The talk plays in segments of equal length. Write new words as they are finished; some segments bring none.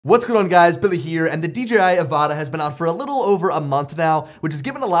What's going on, guys? Billy here, and the DJI Avata has been out for a little over a month now, which has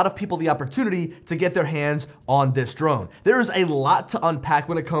given a lot of people the opportunity to get their hands on this drone. There is a lot to unpack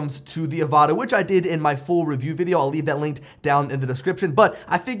when it comes to the Avata, which I did in my full review video. I'll leave that linked down in the description, but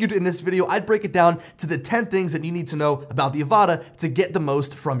I figured in this video I'd break it down to the 10 things that you need to know about the Avata to get the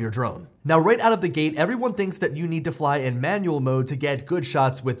most from your drone. Now, right out of the gate, everyone thinks that you need to fly in manual mode to get good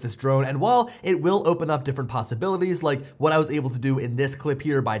shots with this drone, and while it will open up different possibilities, like what I was able to do in this clip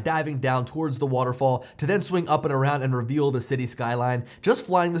here by diving down towards the waterfall to then swing up and around and reveal the city skyline, just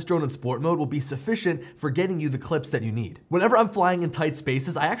flying this drone in sport mode will be sufficient for getting you the clips that you need. Whenever I'm flying in tight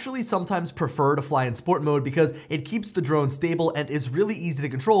spaces, I actually sometimes prefer to fly in sport mode because it keeps the drone stable and is really easy to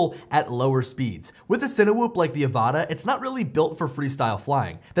control at lower speeds. With a Cinewhoop like the Avata, it's not really built for freestyle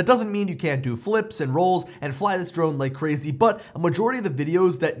flying. That doesn't mean you can't do flips and rolls and fly this drone like crazy, but a majority of the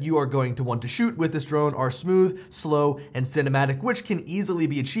videos that you are going to want to shoot with this drone are smooth, slow, and cinematic, which can easily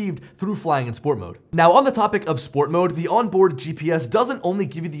be achieved through flying in sport mode. Now, on the topic of sport mode, the onboard GPS doesn't only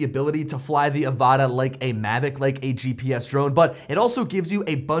give you the ability to fly the Avata like a Mavic, like a GPS drone, but it also gives you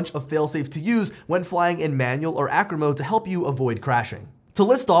a bunch of failsafes to use when flying in manual or acro mode to help you avoid crashing. To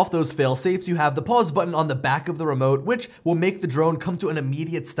list off those failsafes, you have the pause button on the back of the remote, which will make the drone come to an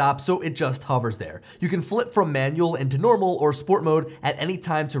immediate stop so it just hovers there. You can flip from manual into normal or sport mode at any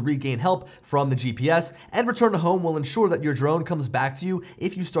time to regain help from the GPS, and return to home will ensure that your drone comes back to you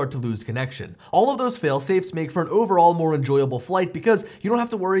if you start to lose connection. All of those failsafes make for an overall more enjoyable flight because you don't have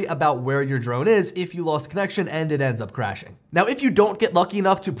to worry about where your drone is if you lost connection and it ends up crashing. Now, if you don't get lucky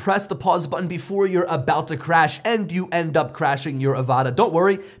enough to press the pause button before you're about to crash and you end up crashing your Avata, don't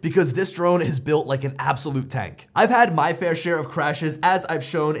worry, because this drone is built like an absolute tank. I've had my fair share of crashes, as I've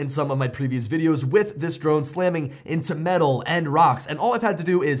shown in some of my previous videos, with this drone slamming into metal and rocks, and all I've had to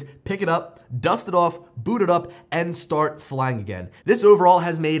do is pick it up, dust it off, boot it up, and start flying again. This overall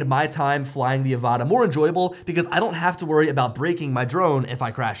has made my time flying the Avata more enjoyable because I don't have to worry about breaking my drone if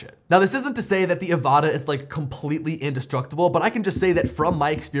I crash it. Now, this isn't to say that the Avata is like completely indestructible, but I can just say that from my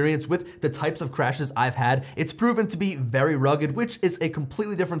experience with the types of crashes I've had, it's proven to be very rugged, which is a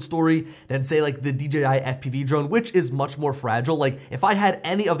completely different story than, say, like the DJI FPV drone, which is much more fragile. Like, if I had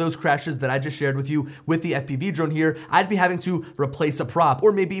any of those crashes that I just shared with you with the FPV drone here, I'd be having to replace a prop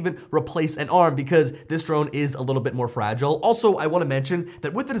or maybe even replace an arm because this drone is a little bit more fragile. Also, I want to mention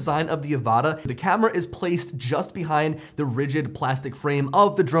that with the design of the Avata, the camera is placed just behind the rigid plastic frame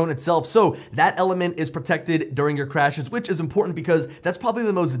of the drone itself, so that element is protected during your crashes, which is important because that's probably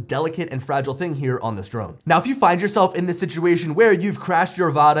the most delicate and fragile thing here on this drone. Now, if you find yourself in this situation where you've crashed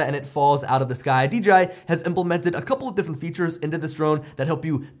your Avata and it falls out of the sky, DJI has implemented a couple of different features into this drone that help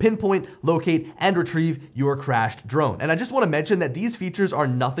you pinpoint, locate, and retrieve your crashed drone. And I just want to mention that these features are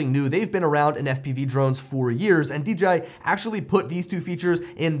nothing new. They've been around in FPV drones for years, and DJI actually put these two features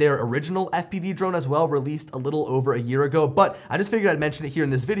in their original FPV drone as well, released a little over a year ago, but I just figured I'd mention it here in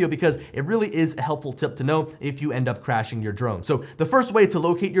this video because it really is a helpful tip to know if you end up crashing your drone. So the first way to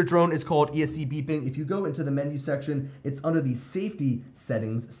locate your drone is called ESC beeping. If you go into the menu section, it's under the safety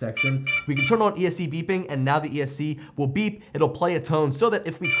settings section. We can turn on ESC beeping, and now the ESC will beep. It'll play a tone so that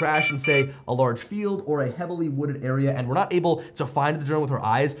if we crash in, say, a large field or a heavily wooded area and we're not able to find the drone with our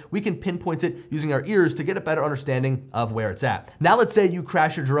eyes, we can pinpoint it using our ears to get a better understanding of where it's at. Now, let's say you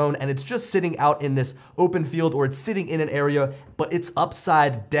crash your drone and it's just sitting out in this open field, or it's sitting in an area, but it's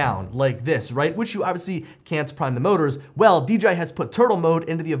upside down like this, right? Which you obviously can't prime the motors. Well, DJI has put turtle mode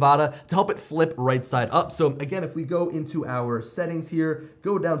into the Avata to help it flip right side up. So again, if we go into our settings here,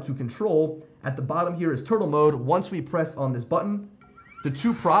 go down to control, at the bottom here is turtle mode. Once we press on this button, the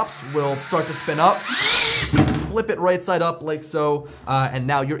two props will start to spin up. Flip it right side up like so, and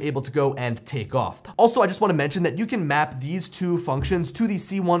now you're able to go and take off. Also, I just want to mention that you can map these two functions to the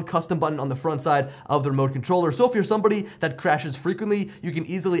C1 custom button on the front side of the remote controller. So if you're somebody that crashes frequently, you can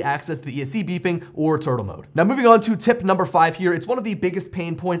easily access the ESC beeping or turtle mode. Now, moving on to tip number 5 here. It's one of the biggest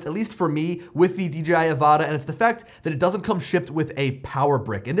pain points, at least for me, with the DJI Avata, and it's the fact that it doesn't come shipped with a power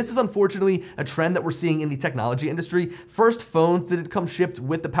brick. And this is unfortunately a trend that we're seeing in the technology industry. First, phones didn't come shipped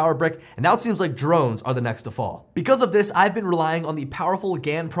with the power brick, and now it seems like drones are the next to fall. Because of this, I've been relying on the powerful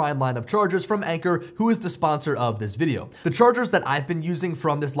GaN Prime line of chargers from Anker, who is the sponsor of this video. The chargers that I've been using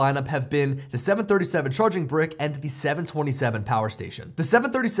from this lineup have been the 737 charging brick and the 727 power station. The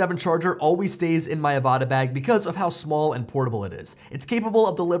 737 charger always stays in my Avata bag because of how small and portable it is. It's capable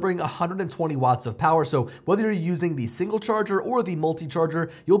of delivering 120 watts of power, so whether you're using the single charger or the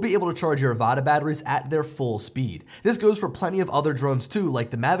multi-charger, you'll be able to charge your Avata batteries at their full speed. This goes for plenty of other drones too, like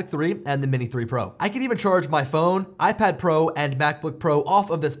the Mavic 3 and the Mini 3 Pro. I can even charge my phone, iPad Pro, and MacBook Pro off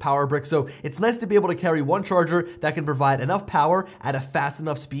of this power brick, so it's nice to be able to carry one charger that can provide enough power at a fast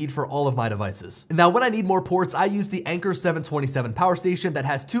enough speed for all of my devices. Now, when I need more ports, I use the Anker 727 power station that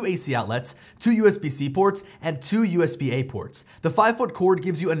has 2 AC outlets, 2 USB-C ports, and 2 USB-A ports. The 5-foot cord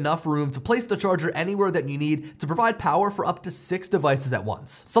gives you enough room to place the charger anywhere that you need to provide power for up to 6 devices at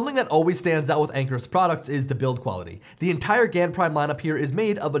once. Something that always stands out with Anker's products is the build quality. The entire GaN Prime lineup here is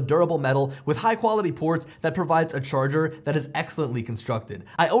made of a durable metal with high quality ports that provides a charger that is excellently constructed.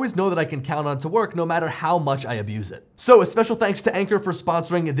 I always know that I can count on it to work no matter how much I abuse it. So a special thanks to Anker for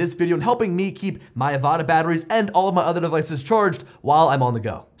sponsoring this video and helping me keep my Avata batteries and all of my other devices charged while I'm on the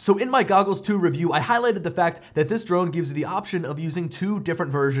go. So in my Goggles 2 review, I highlighted the fact that this drone gives you the option of using 2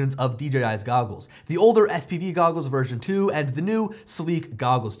 different versions of DJI's goggles. The older FPV goggles version 2 and the new sleek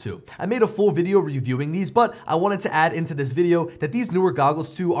Goggles 2. I made a full video reviewing these, but I wanted to add into this video that these newer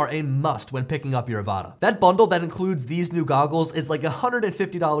Goggles 2 are a must when picking up your Avata. That bundle that includes these new goggles is like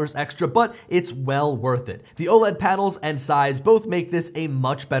 $150 extra, but it's well worth it. The OLED panels and size both make this a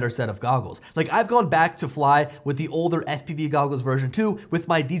much better set of goggles. Like, I've gone back to fly with the older FPV goggles version 2 with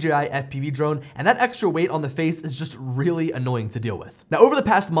my DJI FPV drone, and that extra weight on the face is just really annoying to deal with. Now, over the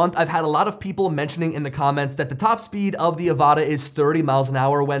past month, I've had a lot of people mentioning in the comments that the top speed of the Avata is 30 miles an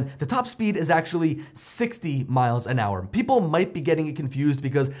hour when the top speed is actually 60 miles an hour. People might be getting it confused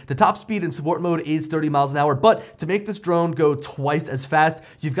because the top speed in sport mode is 30 miles an hour, but to make this drone go twice as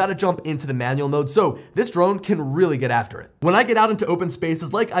fast, you've got to jump into the manual mode, so this drone can really get after it. When I get out into open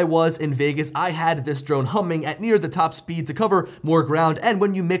spaces like I was in Vegas, I had this drone humming at near the top speed to cover more ground, and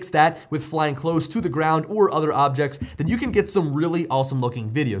when you mix that with flying close to the ground or other objects, then you can get some really awesome looking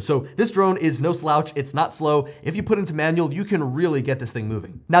video. So this drone is no slouch, it's not slow. If you put into manual, you can really get this thing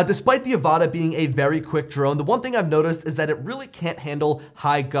moving. Now, despite the Avata being a very quick drone, the one thing I've noticed is that it really can't handle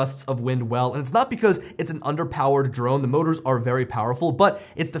high gusts of wind well, and it's not because it's an underpowered drone. The motors are very powerful, but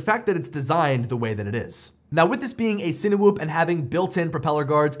it's the fact that it's designed the way that it is. Now, with this being a Cinewhoop and having built-in propeller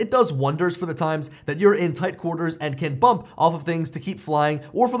guards, it does wonders for the times that you're in tight quarters and can bump off of things to keep flying,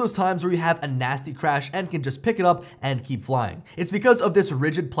 or for those times where you have a nasty crash and can just pick it up and keep flying. It's because of this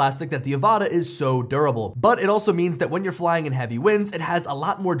rigid plastic that the Avata is so durable, but it also means that when you're flying in heavy winds, it has a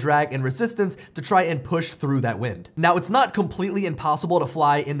lot more drag and resistance to try and push through that wind. Now, it's not completely impossible to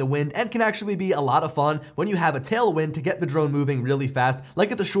fly in the wind and can actually be a lot of fun when you have a tailwind to get the drone moving really fast,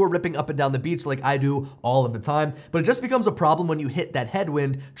 like at the shore ripping up and down the beach like I do all of the time, but it just becomes a problem when you hit that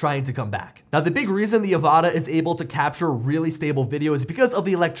headwind trying to come back. Now, the big reason the Avata is able to capture really stable video is because of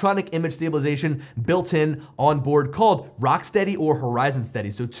the electronic image stabilization built in on board called Rocksteady or Horizon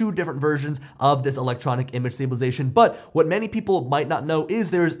Steady. So 2 different versions of this electronic image stabilization, but what many people might not know is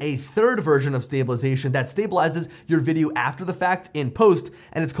there's a 3rd version of stabilization that stabilizes your video after the fact in post,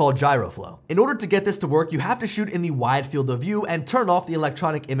 and it's called Gyroflow. In order to get this to work, you have to shoot in the wide field of view and turn off the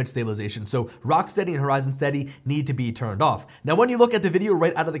electronic image stabilization. So Rocksteady and Horizon Steady need to be turned off. Now, when you look at the video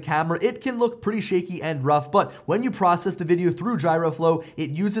right out of the camera, it can look pretty shaky and rough, but when you process the video through Gyroflow,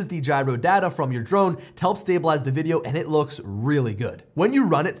 it uses the gyro data from your drone to help stabilize the video, and it looks really good. When you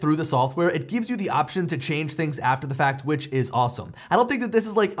run it through the software, it gives you the option to change things after the fact, which is awesome. I don't think that this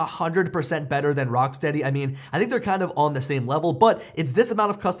is like 100% better than Rocksteady. I mean, I think they're kind of on the same level, but it's this amount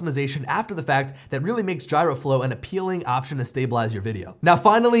of customization after the fact that really makes Gyroflow an appealing option to stabilize your video. Now,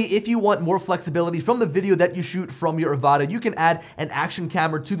 finally, if you want more flexibility from the video that you shoot from your Avata, you can add an action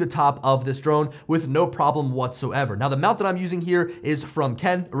camera to the top of this drone with no problem whatsoever. Now, the mount that I'm using here is from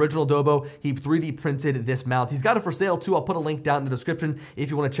Ken, Original Dobo. He 3D printed this mount. He's got it for sale too. I'll put a link down in the description if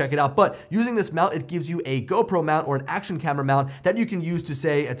you want to check it out. But using this mount, it gives you a GoPro mount or an action camera mount that you can use to,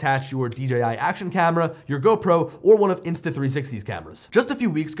 say, attach your DJI action camera, your GoPro, or one of Insta360's cameras. Just a few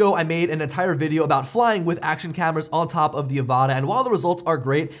weeks ago, I made an entire video about flying with action cameras on top of the Avata, and while the results are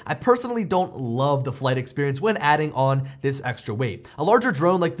great, I personally don't love the flight experience when adding on this extra weight. A larger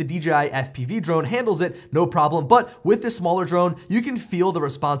drone like the DJI FPV drone handles it no problem, but with this smaller drone, you can feel the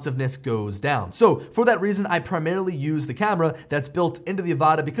responsiveness goes down. So for that reason, I primarily use the camera that's built into the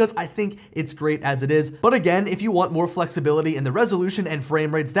Avata because I think it's great as it is. But again, if you want more flexibility in the resolution and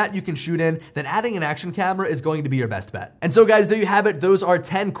frame rates that you can shoot in, then adding an action camera is going to be your best bet. And so guys, there you have it. Those are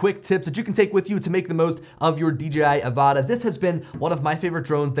 10 quick tips that you can take with you to make the most of your DJI Avata. This has been one of my favorite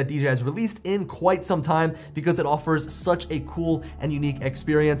drones that DJI has released in quite some time because it offers such a cool and unique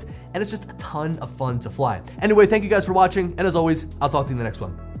experience, and it's just a ton of fun to fly. Anyway, thank you guys for watching, and as always, I'll talk to you in the next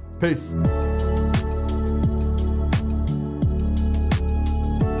one. Peace.